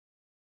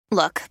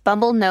Look,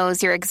 Bumble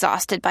knows you're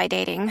exhausted by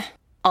dating.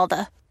 All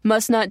the,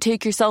 must not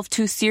take yourself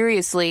too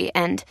seriously,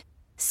 and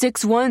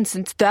 6'1"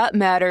 since that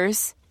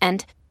matters.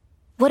 And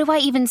what do I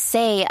even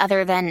say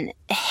other than,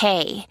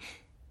 hey?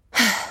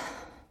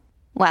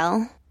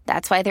 Well,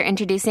 that's why they're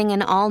introducing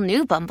an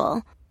all-new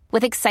Bumble,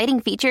 with exciting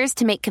features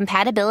to make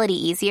compatibility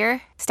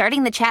easier,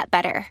 starting the chat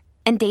better,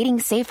 and dating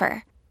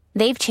safer.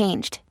 They've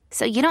changed,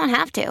 so you don't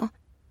have to.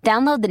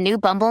 Download the new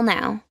Bumble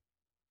now.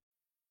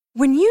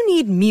 When you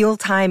need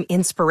mealtime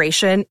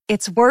inspiration,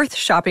 it's worth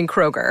shopping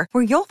Kroger,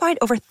 where you'll find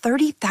over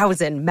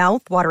 30,000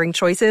 mouth-watering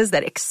choices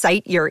that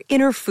excite your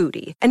inner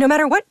foodie. And no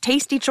matter what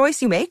tasty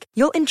choice you make,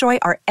 you'll enjoy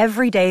our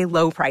everyday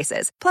low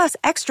prices, plus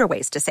extra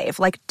ways to save,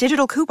 like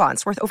digital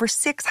coupons worth over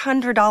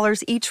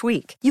 $600 each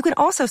week. You can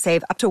also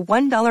save up to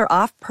 $1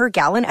 off per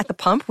gallon at the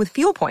pump with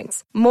fuel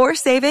points. More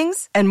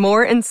savings and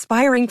more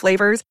inspiring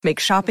flavors make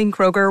shopping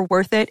Kroger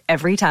worth it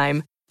every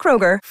time.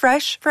 Kroger,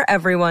 fresh for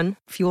everyone.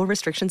 Fuel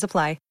restrictions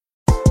apply.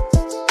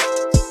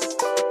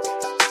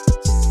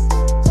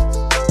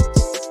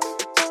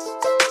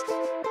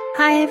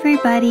 Hi,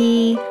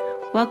 everybody.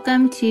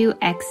 Welcome to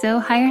XO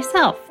Higher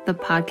Self, the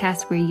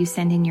podcast where you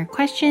send in your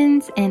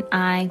questions and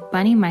I,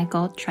 Bunny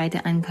Michael, try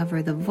to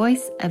uncover the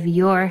voice of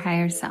your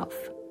higher self.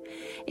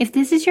 If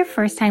this is your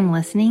first time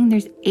listening,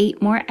 there's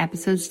 8 more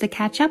episodes to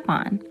catch up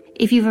on.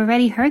 If you've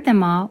already heard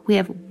them all, we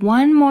have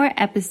 1 more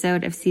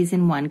episode of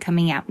season 1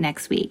 coming out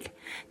next week.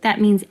 That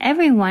means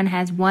everyone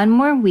has 1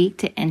 more week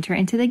to enter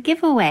into the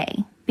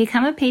giveaway.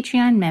 Become a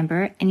Patreon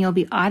member and you'll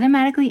be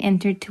automatically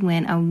entered to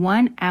win a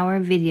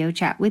 1-hour video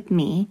chat with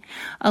me,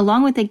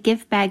 along with a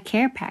gift bag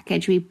care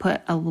package we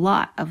put a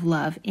lot of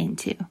love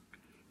into.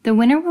 The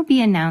winner will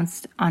be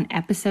announced on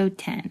episode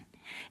 10.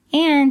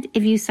 And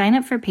if you sign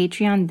up for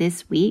Patreon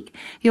this week,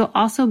 you'll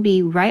also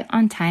be right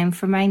on time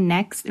for my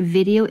next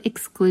video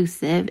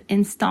exclusive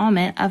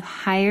installment of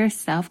Higher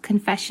Self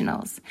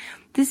Confessionals.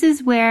 This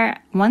is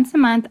where once a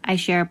month I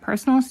share a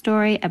personal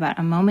story about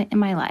a moment in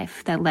my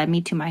life that led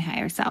me to my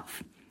higher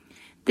self.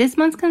 This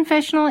month's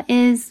confessional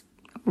is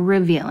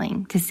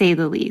revealing, to say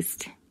the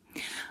least.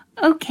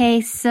 Okay,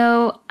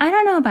 so I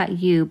don't know about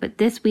you, but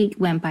this week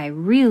went by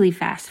really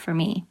fast for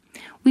me.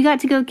 We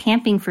got to go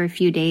camping for a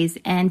few days,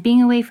 and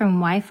being away from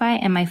Wi-Fi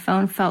and my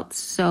phone felt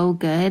so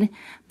good,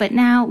 but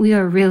now we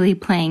are really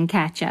playing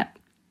catch up.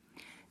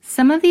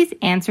 Some of these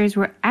answers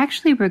were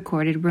actually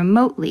recorded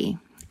remotely,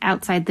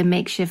 outside the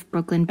makeshift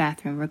Brooklyn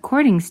bathroom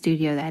recording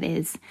studio, that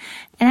is,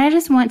 and I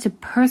just want to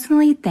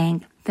personally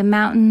thank the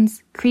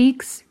mountains,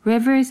 creeks,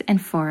 rivers,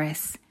 and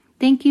forests.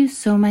 Thank you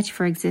so much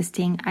for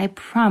existing. I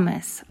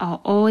promise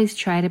I'll always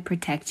try to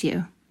protect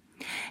you.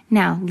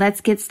 Now, let's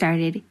get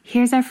started.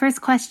 Here's our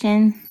first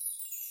question.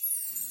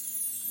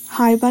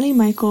 Hi, Bunny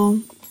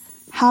Michael.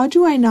 How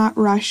do I not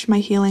rush my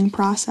healing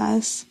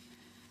process?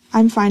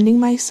 I'm finding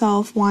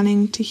myself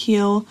wanting to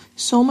heal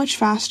so much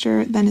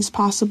faster than is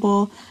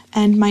possible,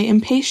 and my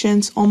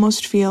impatience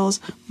almost feels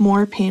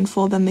more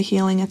painful than the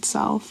healing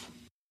itself.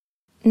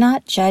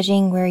 Not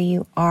judging where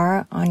you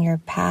are on your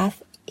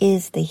path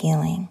is the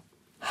healing.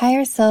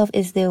 Higher self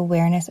is the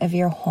awareness of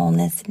your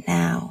wholeness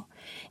now.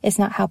 It's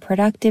not how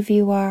productive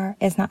you are.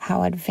 It's not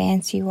how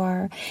advanced you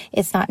are.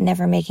 It's not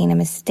never making a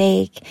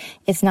mistake.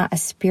 It's not a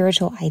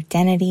spiritual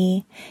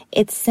identity.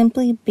 It's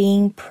simply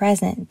being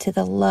present to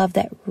the love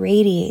that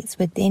radiates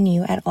within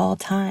you at all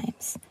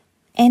times.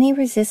 Any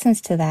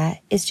resistance to that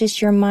is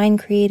just your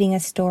mind creating a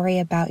story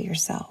about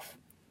yourself.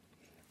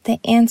 The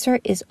answer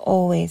is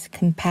always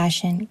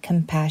compassion,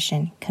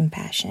 compassion,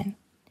 compassion.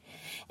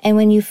 And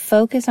when you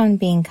focus on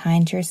being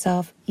kind to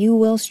yourself, you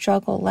will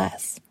struggle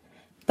less.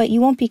 But you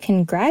won't be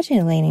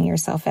congratulating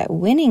yourself at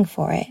winning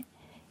for it.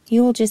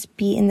 You will just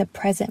be in the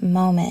present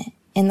moment,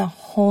 in the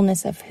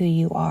wholeness of who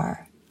you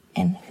are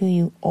and who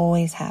you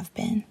always have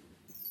been.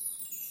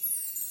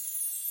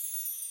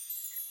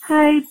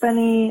 Hi,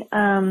 Bunny.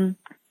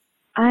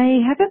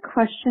 I have a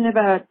question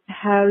about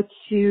how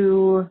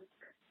to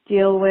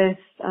deal with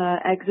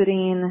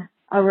exiting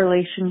a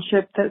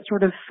relationship that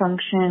sort of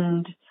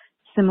functioned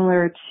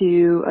similar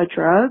to a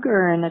drug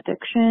or an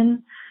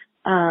addiction,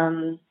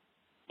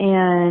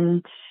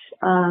 and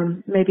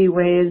maybe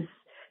ways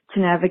to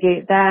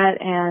navigate that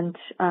and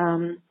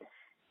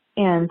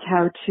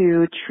how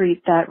to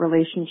treat that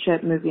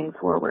relationship moving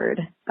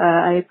forward.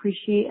 I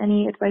appreciate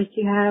any advice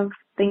you have.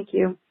 Thank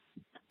you.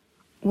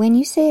 When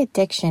you say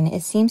addiction,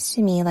 it seems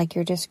to me like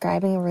you're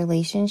describing a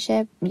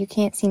relationship you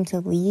can't seem to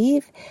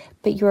leave,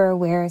 but you're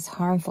aware is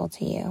harmful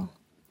to you.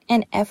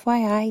 And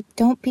FYI,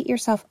 don't beat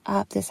yourself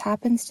up. This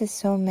happens to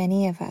so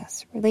many of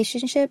us.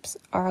 Relationships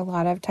are a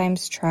lot of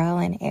times trial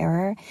and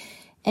error,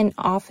 and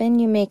often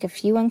you make a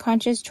few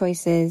unconscious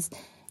choices,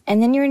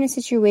 and then you're in a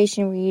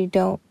situation where you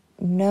don't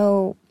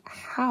know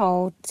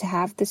how to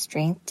have the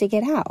strength to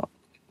get out.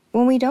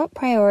 When we don't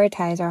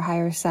prioritize our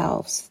higher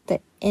selves, the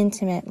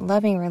intimate,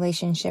 loving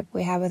relationship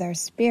we have with our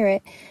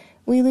spirit,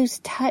 we lose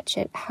touch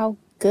at how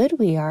good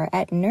we are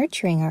at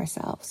nurturing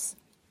ourselves.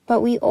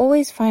 But we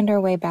always find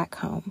our way back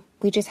home.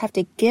 We just have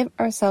to give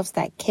ourselves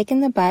that kick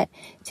in the butt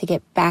to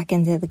get back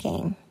into the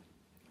game.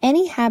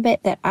 Any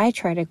habit that I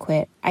try to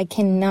quit, I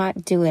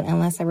cannot do it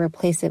unless I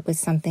replace it with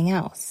something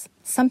else.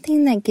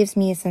 Something that gives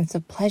me a sense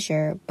of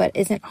pleasure but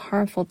isn't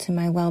harmful to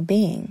my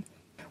well-being.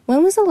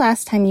 When was the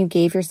last time you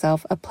gave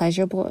yourself a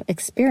pleasurable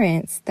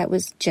experience that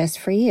was just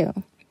for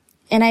you?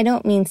 And I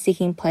don't mean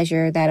seeking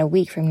pleasure that a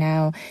week from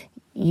now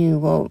you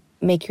will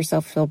make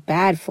yourself feel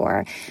bad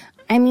for.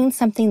 I mean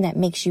something that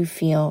makes you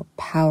feel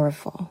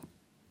powerful.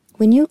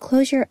 When you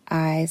close your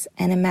eyes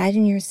and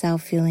imagine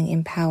yourself feeling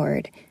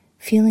empowered,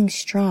 feeling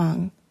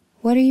strong,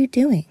 what are you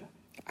doing?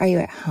 Are you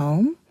at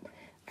home?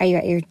 Are you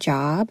at your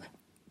job?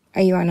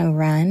 Are you on a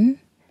run?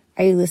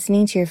 Are you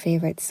listening to your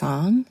favorite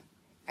song?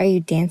 Are you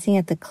dancing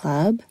at the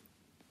club?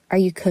 Are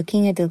you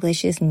cooking a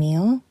delicious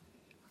meal?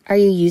 Are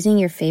you using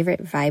your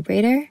favorite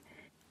vibrator?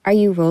 Are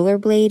you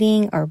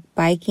rollerblading or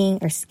biking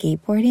or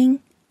skateboarding?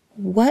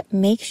 What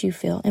makes you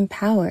feel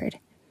empowered?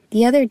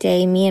 The other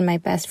day, me and my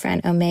best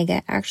friend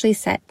Omega actually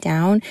sat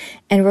down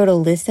and wrote a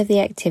list of the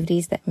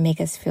activities that make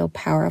us feel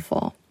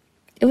powerful.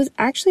 It was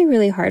actually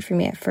really hard for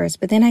me at first,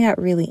 but then I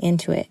got really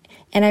into it,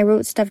 and I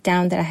wrote stuff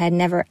down that I had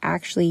never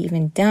actually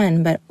even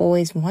done but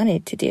always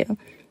wanted to do.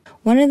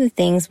 One of the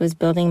things was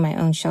building my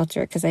own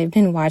shelter, because I've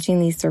been watching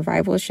these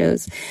survival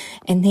shows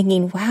and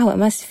thinking, wow, it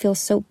must feel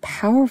so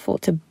powerful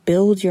to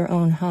build your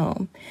own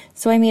home.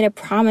 So I made a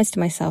promise to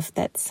myself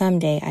that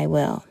someday I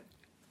will.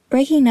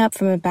 Breaking up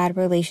from a bad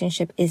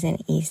relationship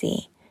isn't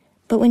easy,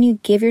 but when you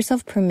give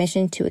yourself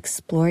permission to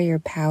explore your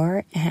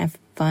power and have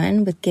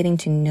fun with getting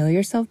to know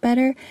yourself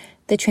better,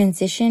 the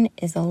transition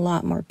is a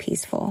lot more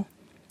peaceful.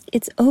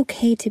 It's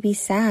okay to be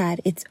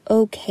sad. It's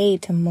okay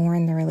to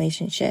mourn the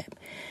relationship.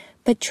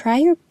 But try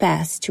your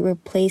best to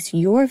replace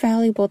your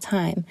valuable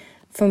time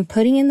from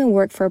putting in the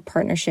work for a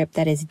partnership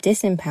that is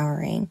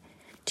disempowering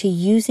to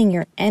using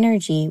your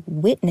energy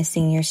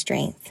witnessing your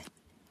strength.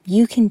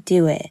 You can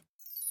do it.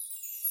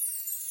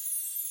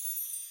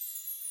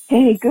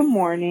 Hey, good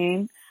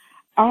morning.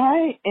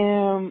 I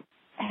am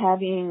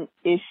having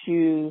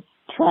issues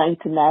trying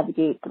to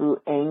navigate through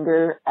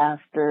anger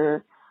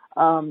after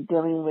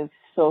dealing with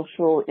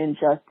social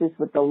injustice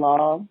with the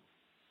law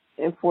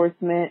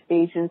enforcement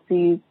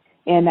agencies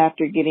and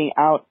after getting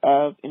out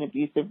of an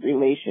abusive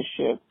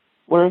relationship.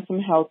 What are some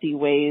healthy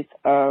ways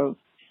of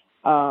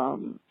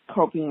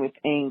coping with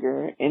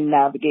anger and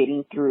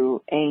navigating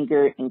through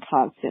anger and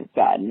constant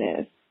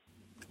sadness?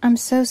 I'm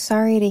so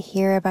sorry to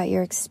hear about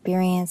your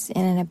experience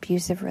in an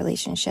abusive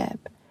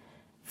relationship.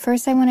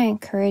 First, I want to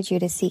encourage you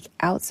to seek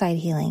outside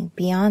healing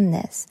beyond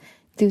this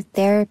through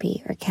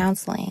therapy or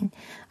counseling.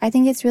 I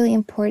think it's really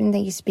important that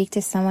you speak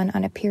to someone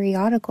on a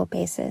periodical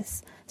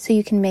basis so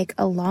you can make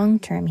a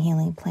long-term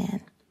healing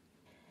plan.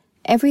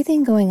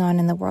 Everything going on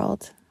in the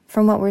world,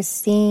 from what we're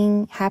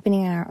seeing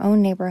happening in our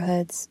own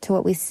neighborhoods to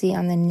what we see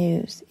on the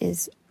news,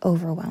 is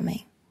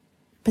overwhelming.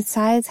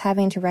 Besides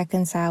having to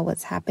reconcile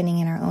what's happening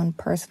in our own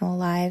personal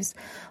lives,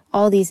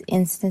 all these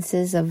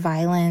instances of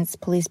violence,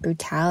 police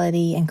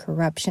brutality, and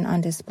corruption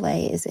on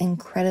display is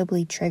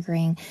incredibly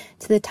triggering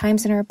to the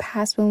times in our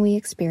past when we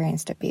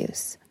experienced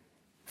abuse.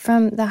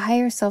 From the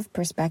higher self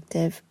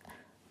perspective,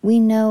 we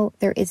know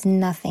there is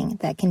nothing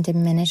that can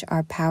diminish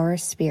our power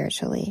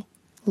spiritually.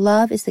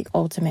 Love is the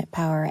ultimate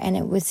power, and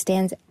it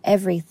withstands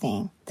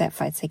everything that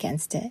fights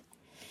against it.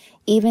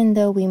 Even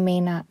though we may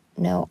not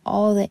know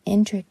all the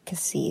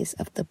intricacies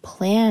of the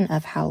plan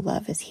of how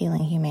love is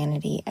healing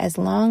humanity, as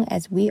long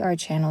as we are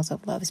channels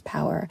of love's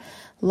power,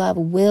 love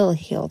will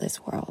heal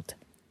this world.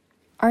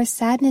 Our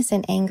sadness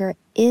and anger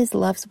is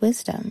love's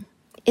wisdom.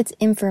 It's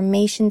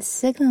information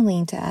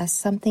signaling to us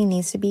something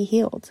needs to be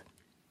healed.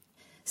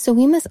 So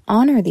we must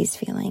honor these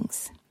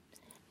feelings.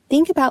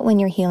 Think about when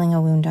you're healing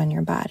a wound on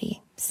your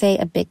body, say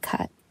a big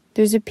cut.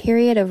 There's a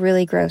period of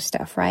really gross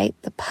stuff, right?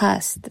 The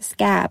pus, the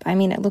scab.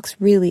 It looks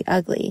really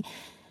ugly.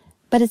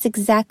 But it's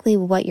exactly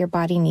what your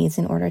body needs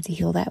in order to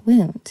heal that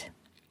wound.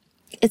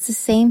 It's the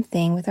same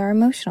thing with our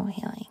emotional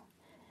healing.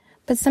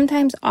 But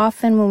sometimes,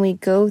 often when we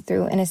go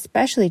through an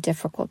especially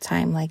difficult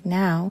time like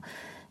now,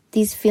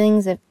 these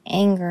feelings of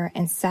anger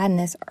and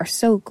sadness are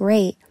so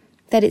great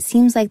that it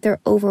seems like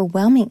they're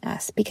overwhelming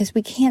us because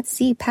we can't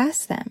see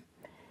past them.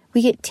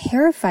 We get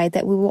terrified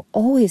that we will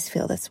always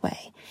feel this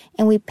way,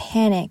 and we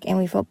panic and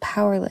we feel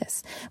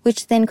powerless,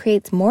 which then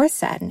creates more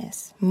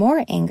sadness,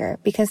 more anger,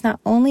 because not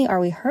only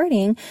are we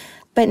hurting,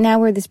 but now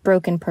we're this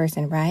broken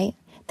person, right?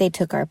 They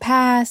took our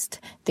past,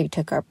 they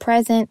took our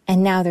present,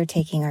 and now they're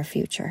taking our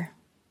future.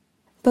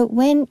 But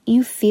when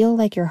you feel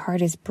like your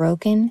heart is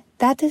broken,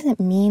 that doesn't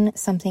mean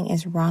something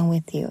is wrong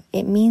with you.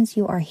 It means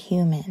you are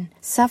human.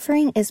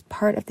 Suffering is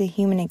part of the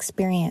human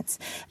experience,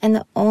 and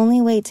the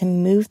only way to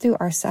move through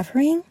our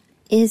suffering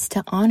is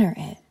to honor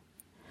it.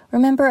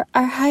 Remember,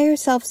 our higher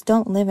selves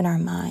don't live in our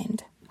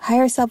mind.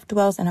 Higher self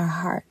dwells in our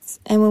hearts.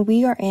 And when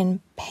we are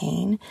in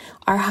pain,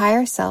 our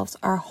higher selves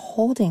are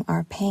holding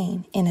our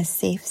pain in a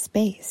safe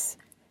space.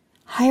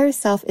 Higher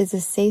self is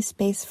a safe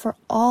space for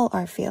all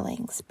our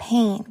feelings,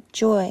 pain,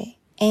 joy,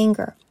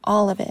 anger,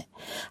 all of it.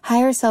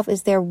 Higher self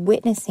is there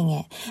witnessing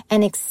it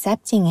and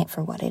accepting it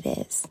for what it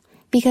is.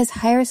 Because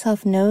higher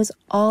self knows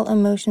all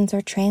emotions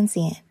are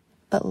transient,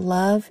 but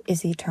love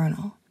is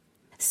eternal.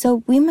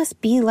 So we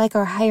must be like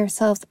our higher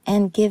selves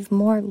and give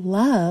more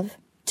love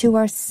to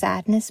our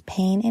sadness,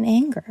 pain, and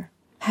anger.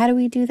 How do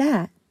we do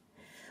that?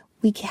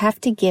 We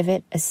have to give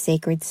it a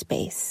sacred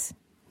space.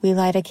 We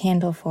light a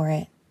candle for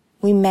it.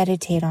 We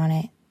meditate on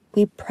it.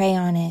 We pray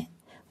on it.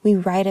 We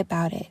write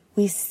about it.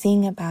 We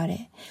sing about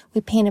it.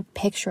 We paint a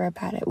picture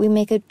about it. We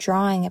make a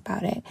drawing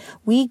about it.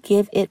 We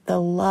give it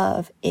the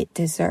love it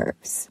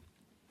deserves.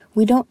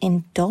 We don't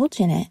indulge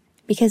in it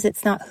because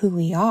it's not who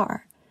we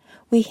are.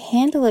 We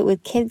handle it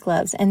with kid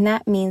gloves, and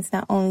that means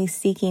not only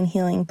seeking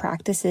healing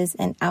practices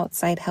and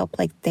outside help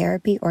like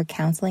therapy or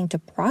counseling to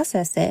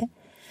process it.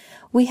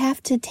 We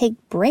have to take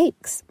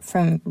breaks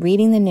from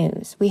reading the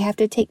news. We have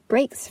to take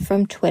breaks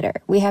from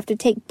Twitter. We have to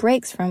take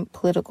breaks from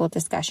political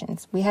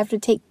discussions. We have to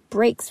take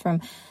breaks from,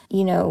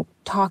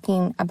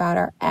 talking about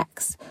our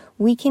ex.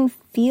 We can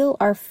feel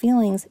our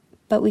feelings,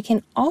 but we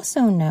can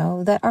also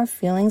know that our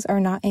feelings are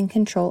not in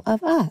control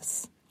of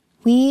us.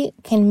 We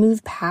can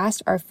move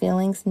past our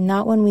feelings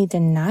not when we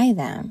deny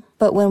them,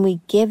 but when we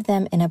give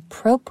them an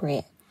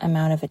appropriate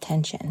amount of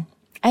attention.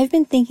 I've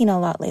been thinking a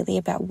lot lately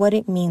about what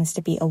it means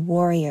to be a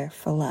warrior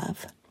for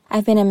love.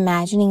 I've been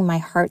imagining my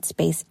heart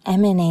space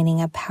emanating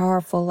a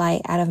powerful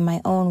light out of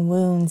my own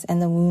wounds and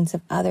the wounds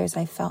of others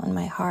I felt in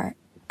my heart.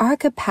 Our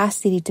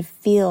capacity to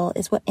feel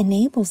is what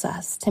enables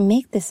us to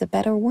make this a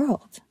better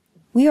world.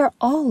 We are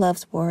all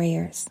love's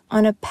warriors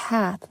on a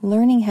path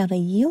learning how to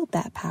yield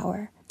that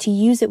power, to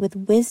use it with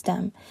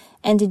wisdom,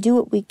 and to do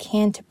what we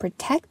can to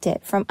protect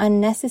it from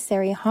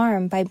unnecessary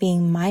harm by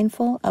being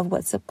mindful of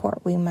what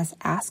support we must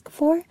ask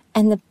for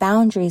and the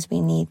boundaries we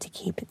need to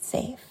keep it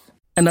safe.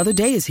 Another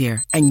day is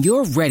here, and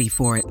you're ready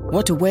for it.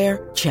 What to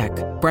wear? Check.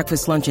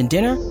 Breakfast, lunch, and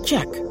dinner?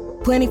 Check.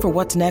 Planning for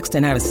what's next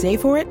and how to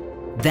save for it?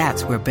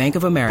 That's where Bank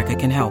of America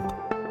can help.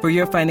 For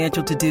your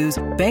financial to-dos,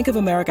 Bank of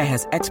America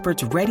has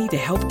experts ready to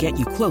help get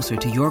you closer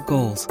to your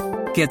goals.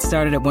 Get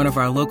started at one of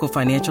our local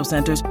financial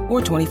centers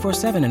or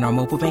 24/7 in our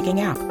mobile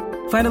banking app.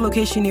 Find a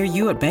location near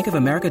you at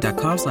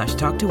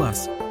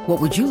bankofamerica.com/talktous.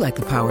 What would you like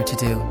the power to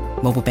do?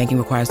 Mobile banking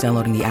requires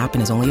downloading the app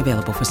and is only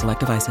available for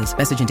select devices.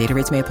 Message and data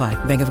rates may apply.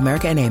 Bank of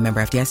America N.A.,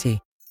 member FDIC.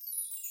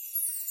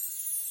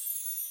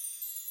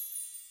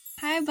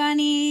 Hi,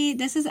 Bunny.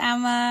 This is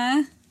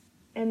Emma.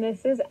 And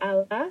this is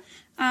Ella.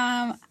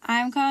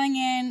 I'm calling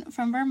in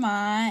from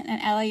Vermont, and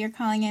Ella, you're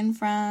calling in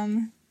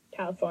from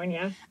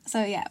California.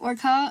 So yeah, we're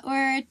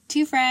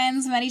two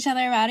friends, met each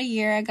other about a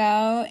year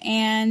ago,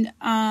 and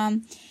I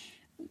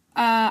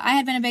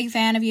had been a big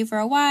fan of you for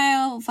a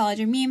while, followed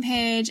your meme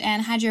page,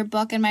 and had your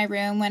book in my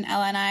room when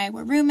Ella and I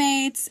were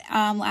roommates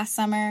last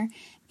summer.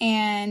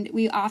 And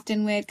we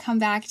often would come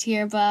back to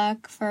your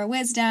book for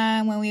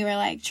wisdom when we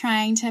were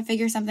trying to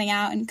figure something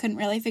out and couldn't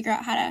really figure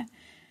out how to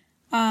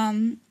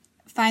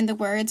find the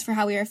words for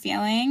how we were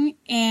feeling.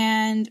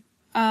 And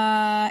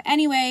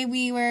anyway,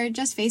 we were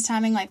just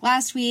FaceTiming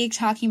last week,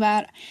 talking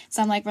about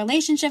some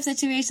relationship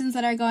situations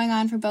that are going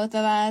on for both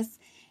of us,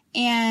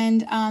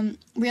 and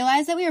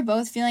realized that we were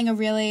both feeling a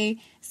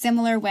really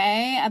similar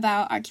way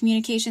about our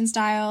communication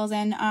styles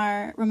and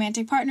our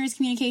romantic partners'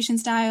 communication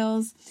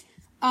styles,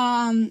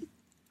 and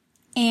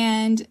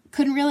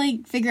couldn't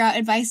really figure out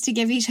advice to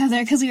give each other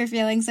because we were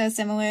feeling so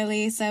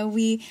similarly. So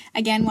we,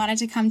 again, wanted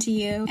to come to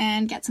you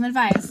and get some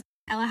advice.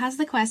 Ella has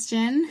the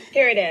question.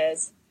 Here it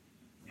is.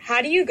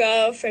 How do you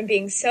go from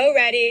being so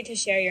ready to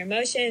share your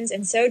emotions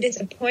and so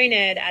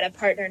disappointed at a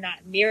partner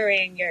not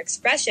mirroring your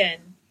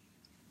expression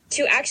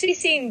to actually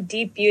seeing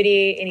deep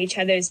beauty in each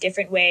other's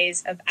different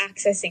ways of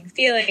accessing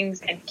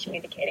feelings and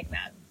communicating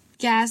them?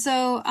 Yeah,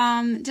 so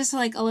just a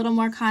little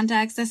more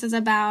context, this is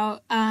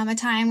about a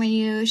time when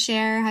you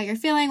share how you're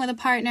feeling with a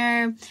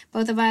partner.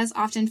 Both of us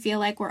often feel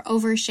like we're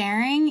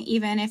oversharing,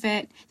 even if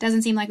it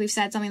doesn't seem like we've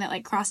said something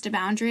that crossed a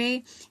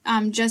boundary,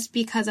 just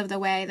because of the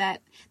way that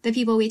the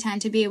people we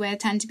tend to be with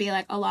tend to be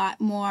a lot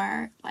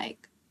more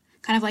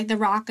kind of like the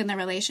rock in the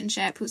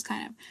relationship, who's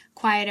kind of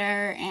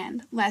quieter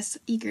and less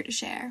eager to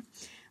share.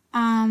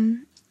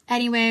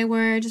 Anyway,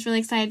 we're just really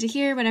excited to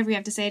hear whatever you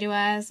have to say to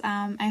us.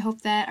 I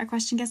hope that our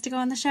question gets to go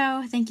on the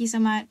show. Thank you so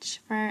much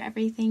for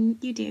everything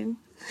you do.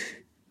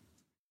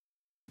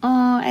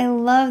 Oh, I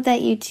love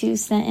that you two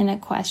sent in a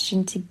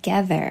question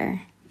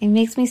together. It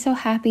makes me so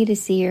happy to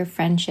see your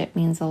friendship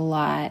means a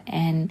lot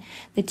and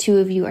the two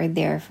of you are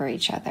there for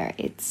each other.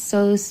 It's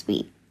so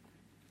sweet.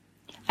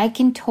 I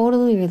can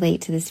totally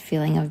relate to this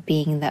feeling of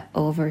being the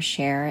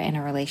oversharer in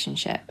a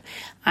relationship.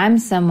 I'm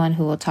someone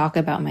who will talk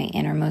about my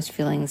innermost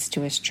feelings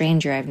to a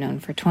stranger I've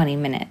known for 20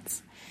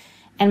 minutes.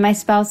 And my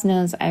spouse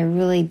knows I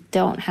really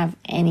don't have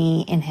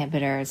any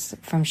inhibitors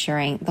from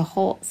sharing the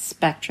whole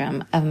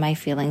spectrum of my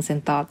feelings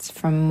and thoughts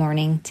from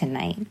morning to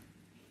night.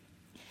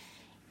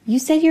 You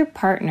said your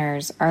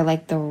partners are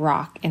like the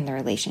rock in the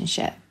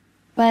relationship.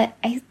 But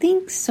I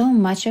think so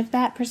much of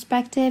that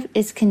perspective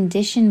is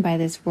conditioned by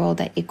this world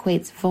that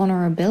equates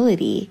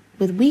vulnerability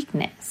with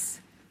weakness.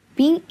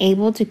 Being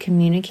able to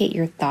communicate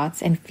your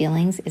thoughts and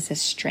feelings is a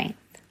strength.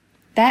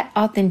 That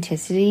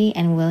authenticity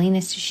and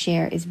willingness to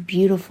share is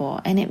beautiful,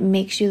 and it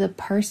makes you the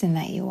person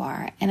that you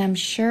are. And I'm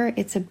sure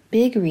it's a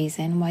big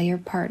reason why your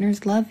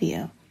partners love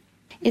you.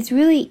 It's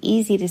really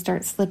easy to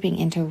start slipping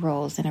into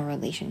roles in a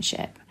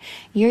relationship.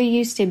 You're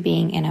used to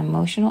being an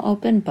emotional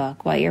open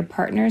book while your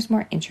partner is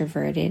more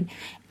introverted,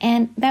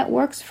 and that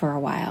works for a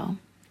while.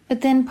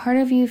 But then part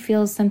of you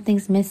feels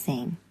something's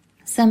missing,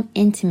 some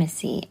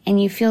intimacy,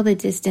 and you feel the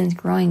distance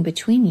growing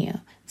between you.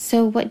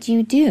 So what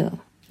do?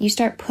 You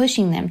start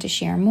pushing them to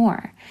share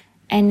more.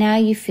 And now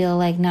you feel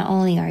like not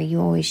only are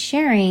you always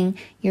sharing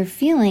your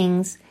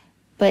feelings,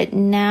 but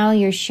now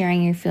you're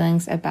sharing your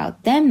feelings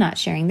about them not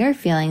sharing their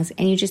feelings,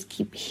 and you just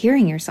keep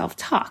hearing yourself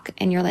talk.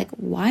 And you're like,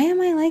 why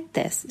am I like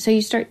this? So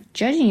you start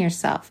judging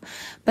yourself,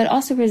 but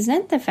also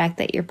resent the fact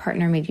that your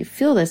partner made you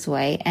feel this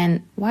way.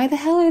 And why the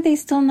hell are they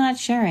still not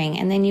sharing?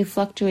 And then you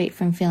fluctuate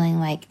from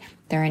feeling like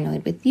they're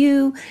annoyed with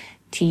you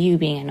to you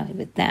being annoyed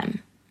with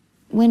them.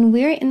 When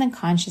we're in the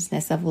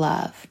consciousness of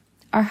love,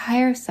 our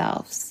higher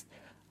selves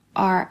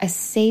are a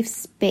safe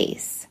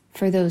space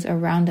for those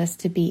around us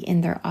to be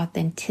in their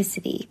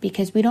authenticity,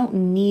 because we don't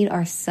need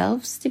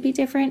ourselves to be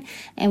different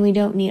and we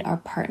don't need our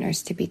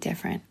partners to be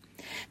different.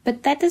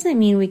 But that doesn't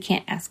mean we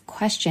can't ask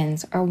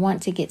questions or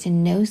want to get to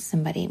know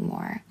somebody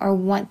more or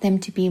want them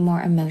to be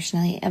more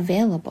emotionally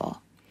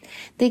available.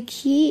 The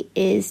key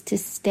is to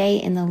stay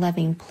in the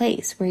loving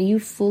place where you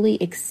fully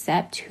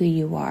accept who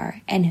you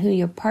are and who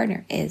your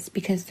partner is,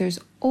 because there's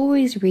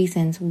always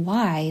reasons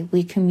why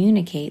we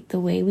communicate the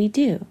way we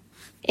do.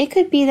 It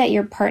could be that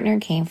your partner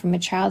came from a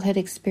childhood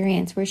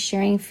experience where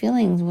sharing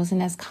feelings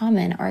wasn't as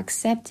common or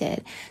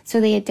accepted,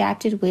 so they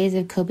adapted ways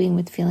of coping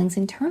with feelings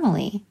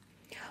internally.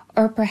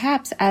 Or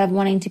perhaps out of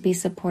wanting to be a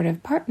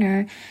supportive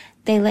partner,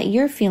 they let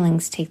your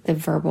feelings take the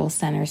verbal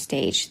center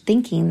stage,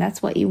 thinking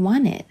that's what you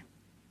wanted.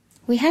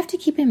 We have to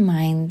keep in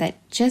mind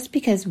that just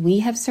because we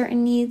have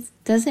certain needs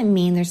doesn't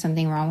mean there's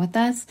something wrong with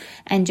us,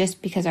 and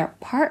just because our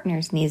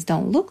partner's needs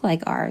don't look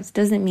like ours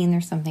doesn't mean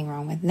there's something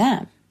wrong with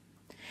them.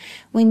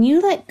 When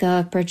you let go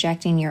of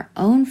projecting your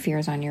own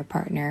fears on your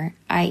partner,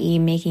 i.e.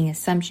 making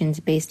assumptions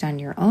based on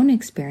your own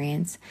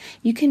experience,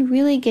 you can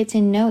really get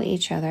to know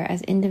each other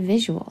as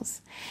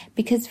individuals.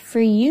 Because for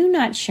you,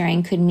 not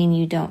sharing could mean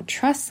you don't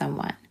trust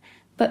someone.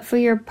 But for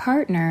your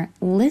partner,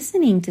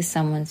 listening to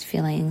someone's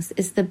feelings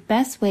is the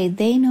best way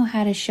they know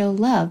how to show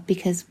love,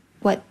 because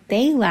what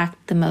they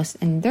lacked the most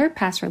in their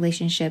past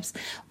relationships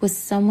was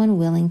someone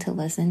willing to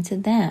listen to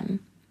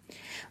them.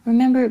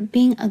 Remember,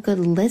 being a good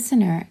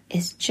listener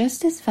is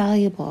just as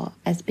valuable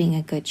as being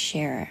a good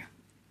sharer.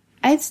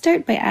 I'd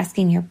start by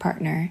asking your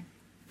partner,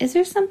 is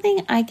there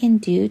something I can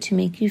do to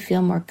make you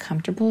feel more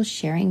comfortable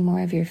sharing more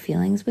of your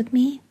feelings with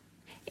me?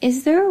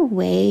 Is there a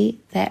way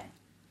that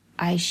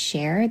I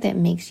share that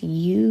makes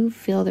you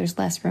feel there's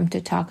less room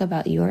to talk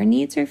about your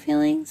needs or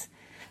feelings?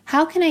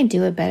 How can I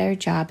do a better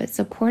job at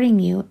supporting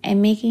you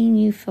and making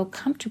you feel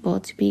comfortable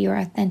to be your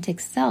authentic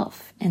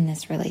self in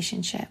this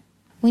relationship?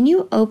 When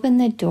you open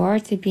the door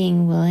to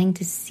being willing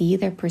to see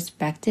their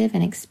perspective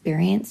and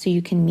experience so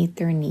you can meet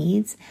their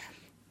needs,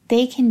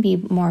 they can be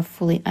more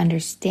fully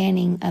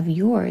understanding of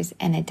yours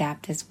and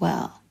adapt as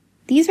well.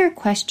 These are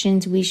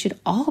questions we should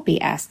all be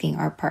asking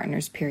our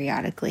partners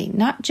periodically,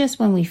 not just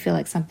when we feel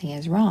like something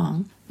is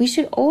wrong. We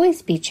should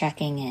always be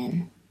checking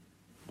in.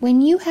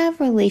 When you have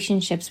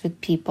relationships with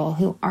people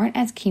who aren't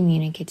as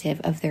communicative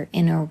of their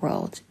inner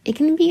world, it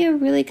can be a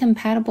really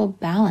compatible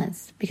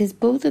balance, because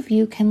both of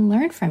you can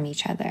learn from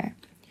each other.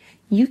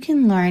 You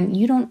can learn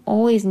you don't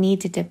always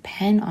need to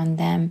depend on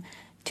them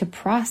to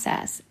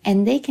process,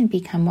 and they can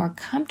become more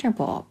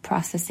comfortable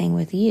processing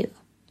with you.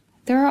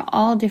 There are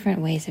all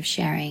different ways of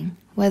sharing,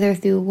 whether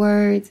through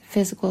words,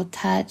 physical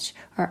touch,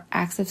 or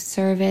acts of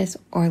service,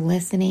 or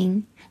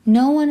listening.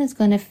 No one is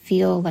going to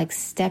feel like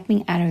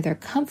stepping out of their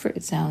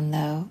comfort zone,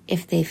 though,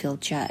 if they feel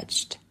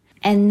judged.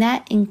 And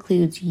that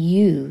includes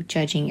you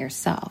judging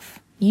yourself.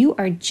 You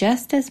are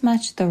just as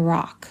much the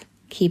rock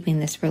keeping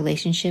this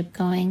relationship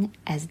going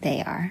as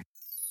they are.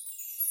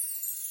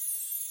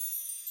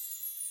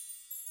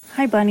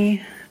 Hi,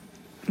 Bunny.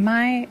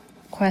 My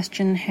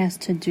question has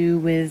to do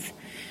with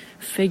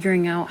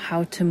figuring out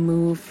how to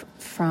move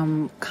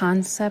from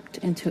concept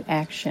into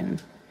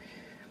action.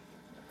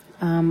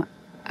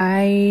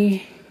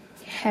 I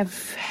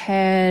have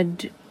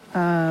had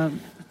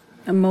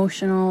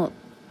emotional,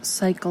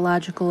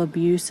 psychological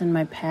abuse in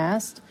my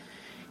past,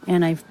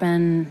 and I've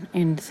been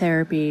in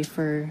therapy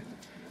for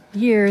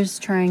years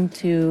trying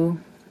to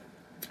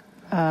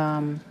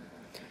kind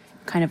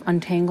of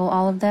untangle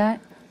all of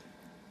that.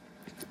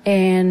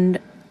 And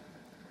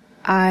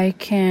I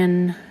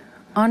can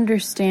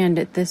understand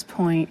at this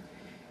point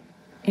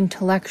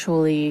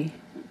intellectually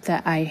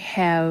that I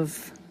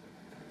have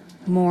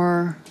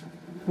more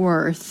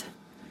worth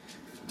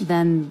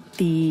than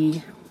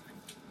the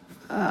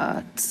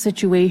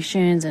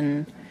situations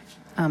and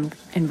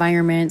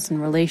environments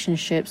and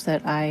relationships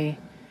that I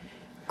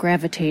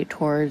gravitate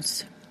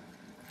towards.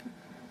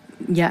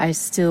 Yet I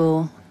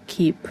still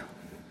keep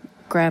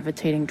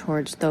gravitating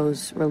towards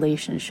those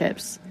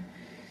relationships.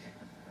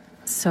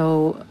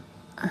 So,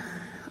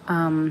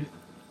 I'm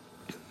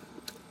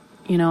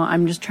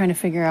just trying to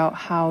figure out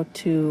how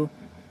to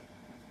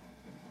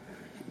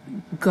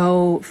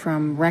go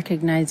from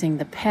recognizing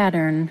the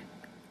pattern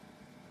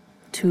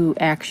to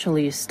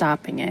actually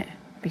stopping it.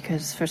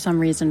 Because for some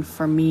reason,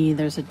 for me,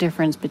 there's a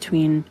difference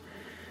between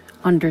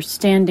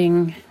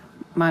understanding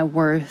my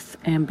worth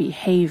and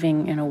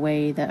behaving in a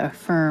way that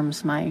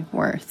affirms my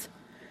worth.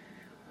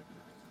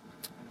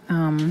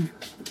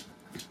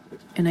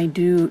 And I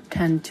do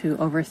tend to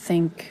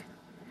overthink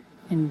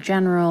in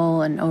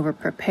general and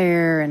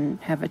over-prepare and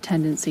have a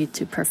tendency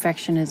to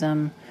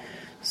perfectionism.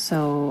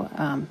 So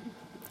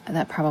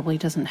that probably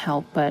doesn't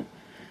help. But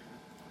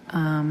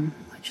I'm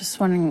just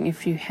wondering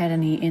if you had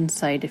any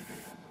insight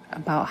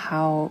about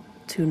how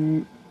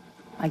to,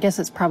 I guess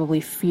it's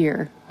probably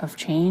fear of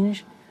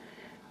change,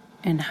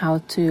 and how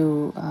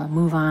to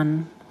move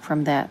on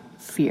from that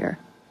fear.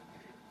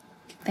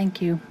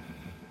 Thank you.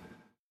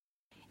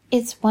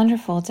 It's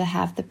wonderful to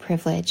have the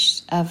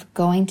privilege of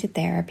going to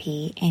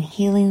therapy and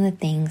healing the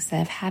things that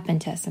have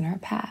happened to us in our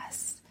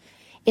past.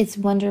 It's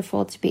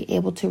wonderful to be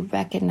able to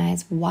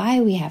recognize why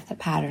we have the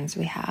patterns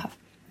we have,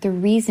 the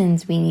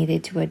reasons we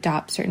needed to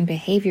adopt certain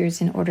behaviors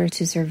in order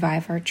to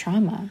survive our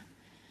trauma.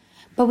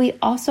 But we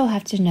also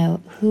have to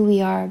know who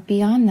we are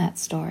beyond that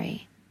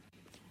story.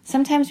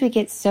 Sometimes we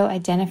get so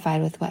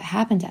identified with what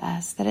happened to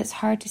us that it's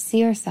hard to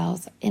see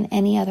ourselves in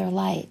any other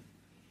light.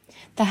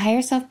 The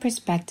higher self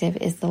perspective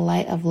is the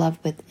light of love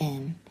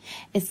within.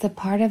 It's the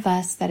part of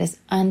us that is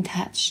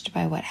untouched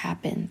by what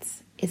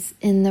happens. It's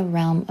in the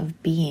realm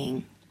of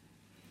being.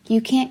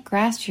 You can't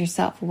grasp your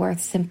self-worth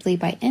simply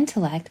by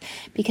intellect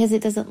because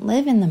it doesn't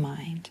live in the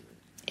mind.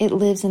 It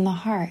lives in the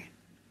heart.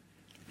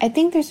 I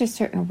think there's a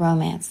certain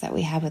romance that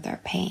we have with our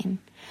pain.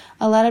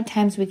 A lot of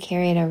times we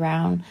carry it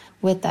around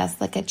with us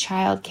like a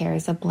child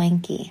carries a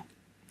blankie.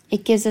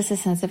 It gives us a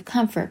sense of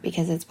comfort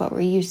because it's what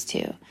we're used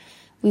to.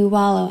 We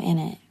wallow in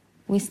it.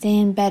 We stay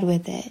in bed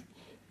with it.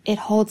 It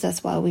holds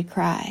us while we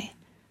cry.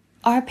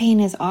 Our pain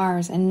is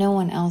ours and no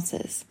one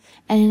else's.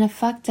 And in a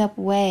fucked up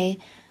way,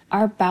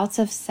 our bouts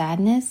of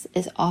sadness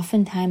is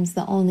oftentimes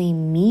the only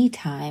me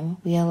time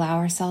we allow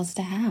ourselves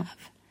to have.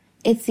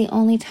 It's the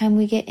only time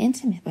we get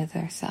intimate with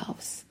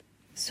ourselves.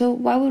 So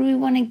why would we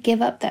want to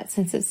give up that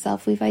sense of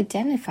self we've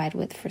identified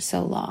with for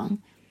so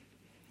long?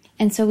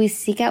 And so we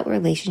seek out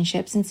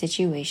relationships and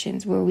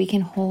situations where we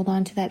can hold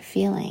on to that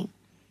feeling.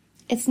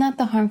 It's not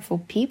the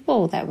harmful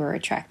people that we're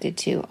attracted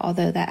to,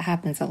 although that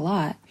happens a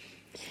lot.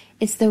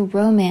 It's the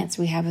romance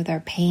we have with our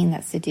pain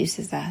that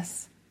seduces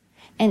us.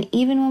 And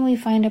even when we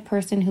find a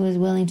person who is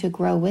willing to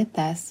grow with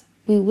us,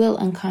 we will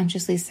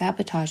unconsciously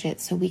sabotage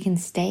it so we can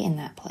stay in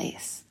that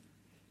place.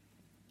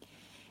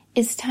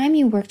 It's time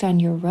you worked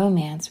on your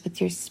romance with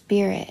your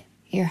spirit,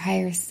 your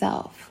higher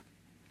self.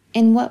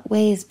 In what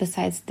ways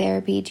besides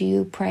therapy do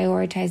you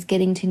prioritize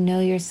getting to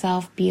know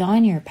yourself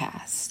beyond your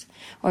past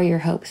or your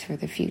hopes for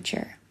the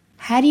future?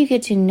 How do you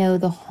get to know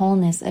the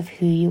wholeness of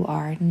who you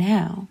are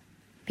now?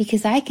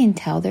 Because I can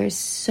tell there's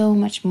so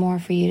much more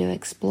for you to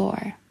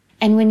explore.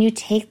 And when you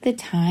take the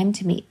time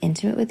to be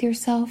intimate with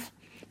yourself,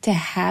 to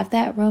have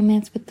that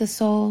romance with the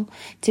soul,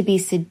 to be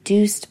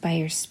seduced by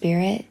your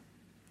spirit,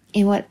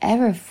 in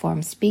whatever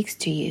form speaks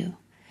to you,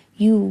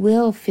 you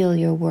will feel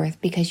your worth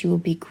because you will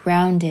be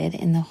grounded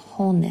in the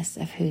wholeness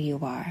of who you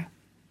are.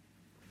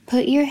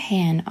 Put your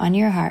hand on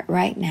your heart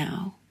right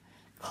now,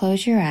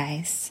 close your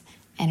eyes,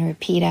 and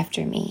repeat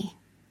after me.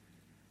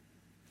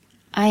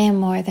 I am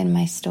more than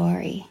my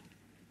story.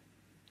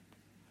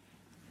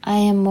 I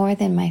am more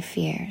than my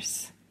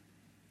fears.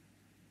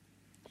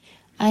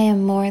 I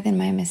am more than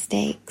my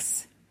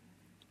mistakes.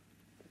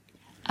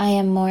 I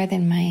am more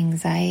than my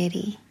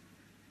anxiety.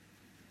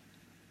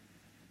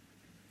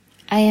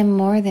 I am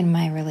more than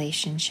my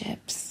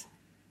relationships.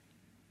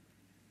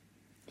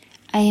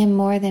 I am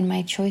more than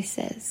my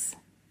choices.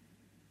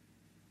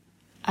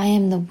 I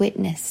am the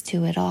witness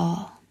to it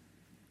all.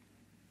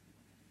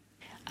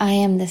 I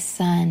am the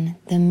sun,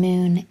 the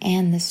moon,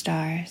 and the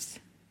stars.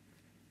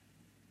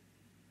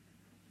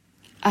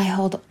 I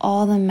hold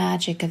all the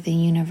magic of the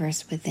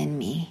universe within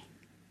me.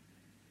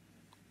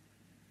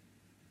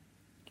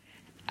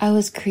 I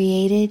was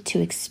created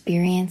to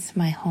experience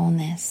my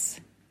wholeness.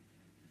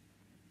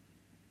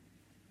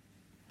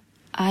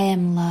 I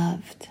am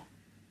loved.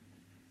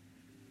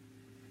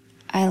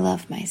 I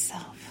love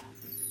myself.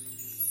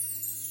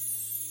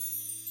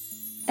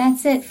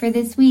 That's it for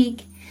this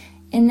week.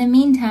 In the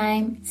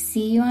meantime,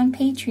 see you on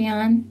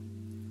Patreon.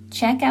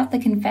 Check out the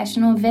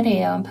confessional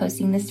video I'm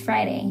posting this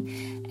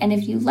Friday. And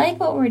if you like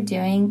what we're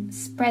doing,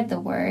 spread the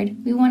word.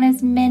 We want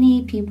as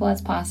many people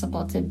as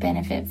possible to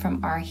benefit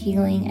from our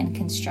healing and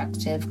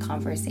constructive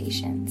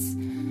conversations.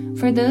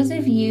 For those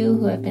of you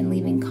who have been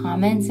leaving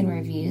comments and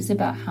reviews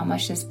about how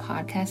much this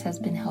podcast has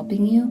been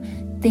helping you,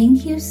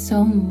 thank you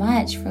so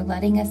much for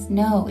letting us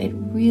know. It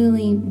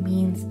really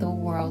means the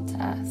world to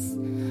us.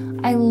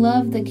 I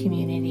love the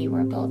community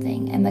we're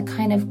building and the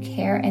kind of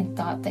care and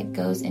thought that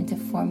goes into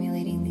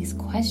formulating these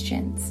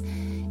questions.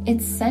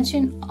 It's such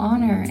an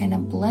honor and a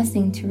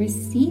blessing to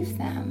receive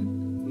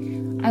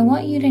them. I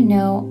want you to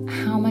know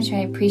how much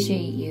I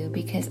appreciate you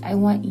because I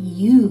want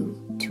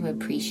you to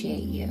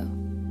appreciate you.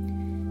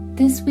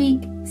 This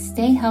week,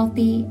 stay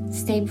healthy,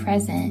 stay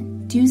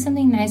present, do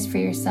something nice for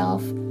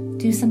yourself.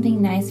 Do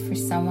something nice for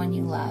someone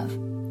you love.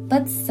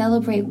 Let's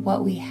celebrate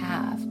what we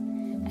have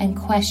and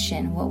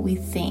question what we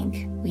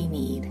think we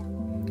need.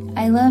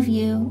 I love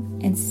you,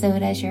 and so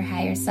does your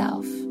higher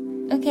self.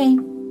 Okay,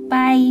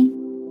 bye.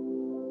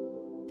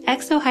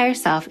 XO Higher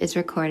Self is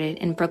recorded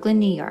in Brooklyn,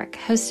 New York,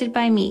 hosted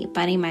by me,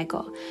 Bunny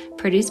Michael,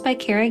 produced by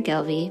Kara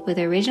Gilvey, with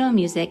original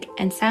music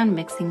and sound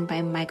mixing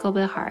by Michael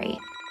Bihari.